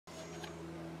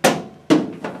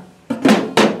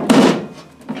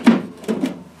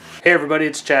Hey everybody,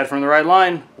 it's Chad from The Right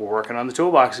Line. We're working on the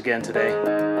toolbox again today.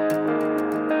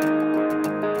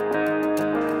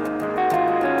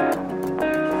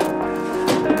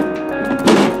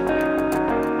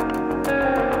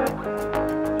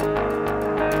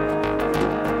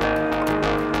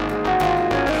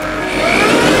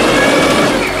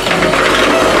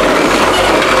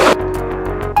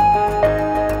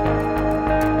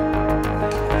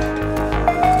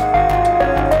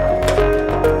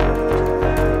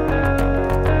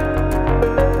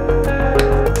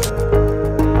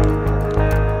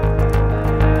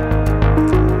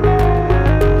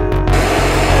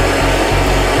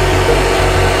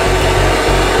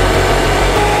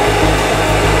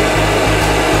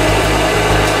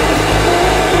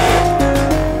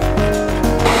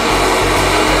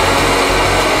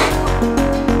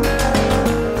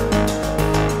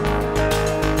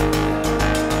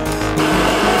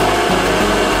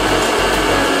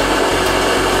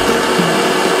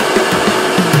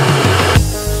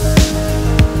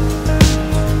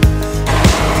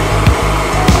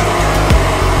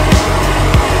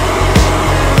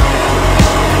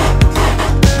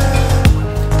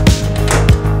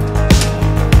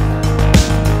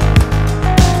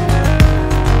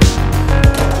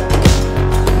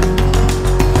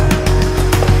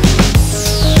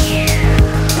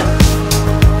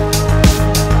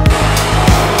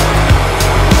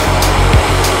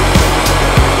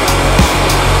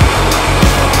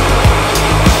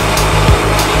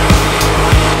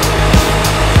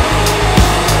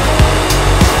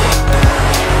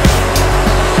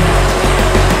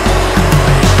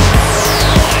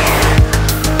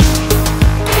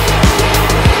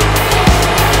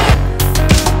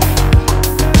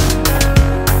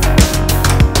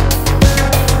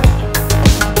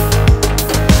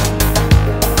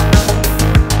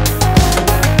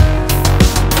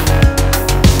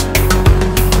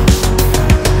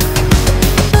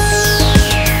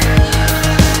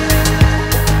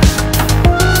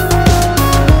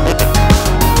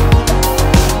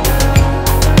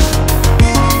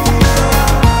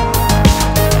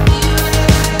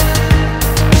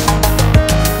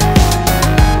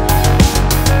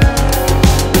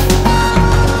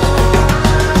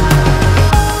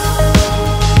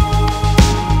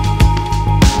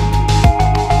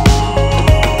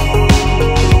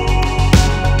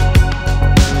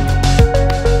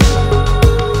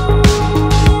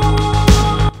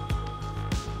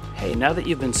 Now that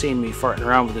you've been seeing me farting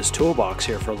around with this toolbox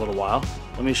here for a little while,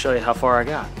 let me show you how far I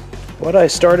got. What I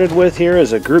started with here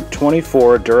is a Group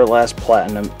 24 Duralast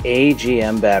Platinum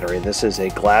AGM battery. This is a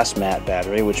glass mat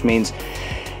battery, which means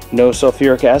no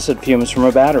sulfuric acid fumes from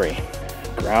a battery.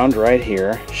 Ground right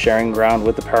here, sharing ground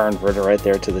with the power inverter right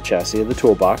there to the chassis of the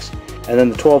toolbox. And then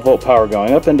the 12-volt power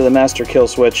going up into the master kill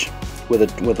switch with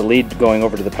a lead going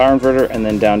over to the power inverter and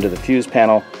then down to the fuse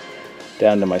panel,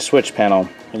 down to my switch panel.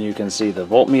 And you can see the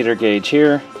voltmeter gauge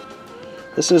here.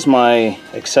 This is my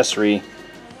accessory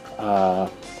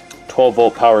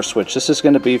 12-volt power switch. This is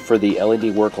going to be for the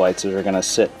LED work lights that are going to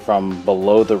sit from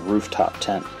below the rooftop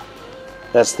tent.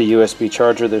 That's the USB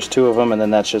charger. There's two of them, and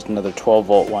then that's just another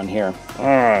 12-volt one here.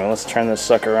 Alright, let's turn this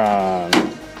sucker on.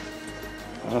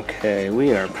 Okay,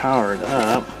 we are powered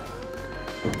up.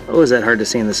 Oh, is that hard to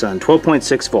see in the sun?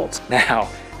 12.6 volts. Now,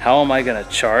 how am I going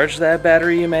to charge that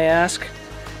battery, you may ask?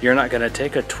 You're not going to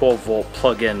take a 12-volt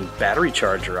plug-in battery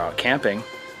charger out camping.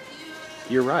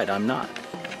 You're right, I'm not.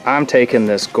 I'm taking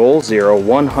this Goal Zero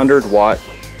 100-watt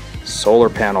solar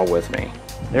panel with me.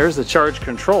 There's the charge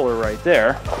controller right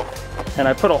there, and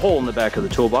I put a hole in the back of the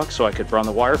toolbox so I could run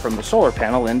the wire from the solar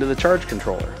panel into the charge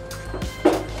controller.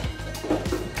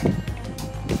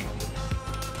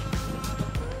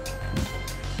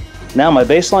 Now my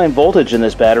baseline voltage in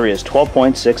this battery is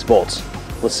 12.6 volts.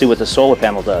 Let's see what the solar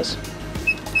panel does.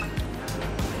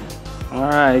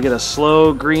 Alright, I get a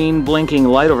slow green blinking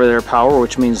light over there, power,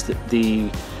 which means that the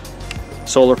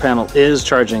solar panel is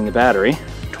charging the battery.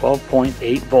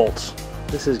 12.8 volts.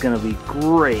 This is going to be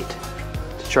great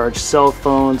to charge cell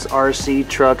phones, RC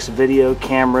trucks, video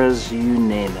cameras, you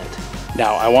name it.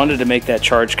 Now, I wanted to make that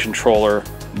charge controller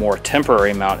more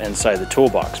temporary mount inside the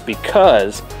toolbox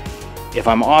because if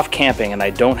I'm off camping and I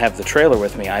don't have the trailer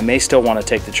with me, I may still want to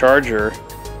take the charger,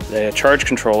 the charge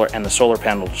controller, and the solar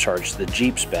panel to charge the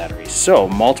Jeep's battery. So,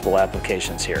 multiple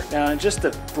applications here. Now, in just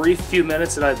the brief few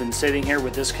minutes that I've been sitting here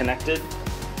with this connected,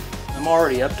 I'm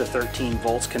already up to 13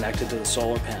 volts connected to the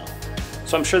solar panel.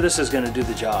 So I'm sure this is going to do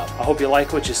the job. I hope you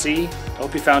like what you see. I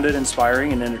hope you found it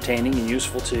inspiring and entertaining and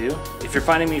useful to you. If you're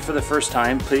finding me for the first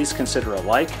time, please consider a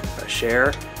like, a share,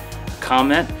 a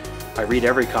comment. I read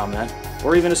every comment,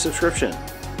 or even a subscription.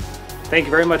 Thank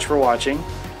you very much for watching.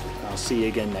 I'll see you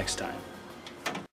again next time.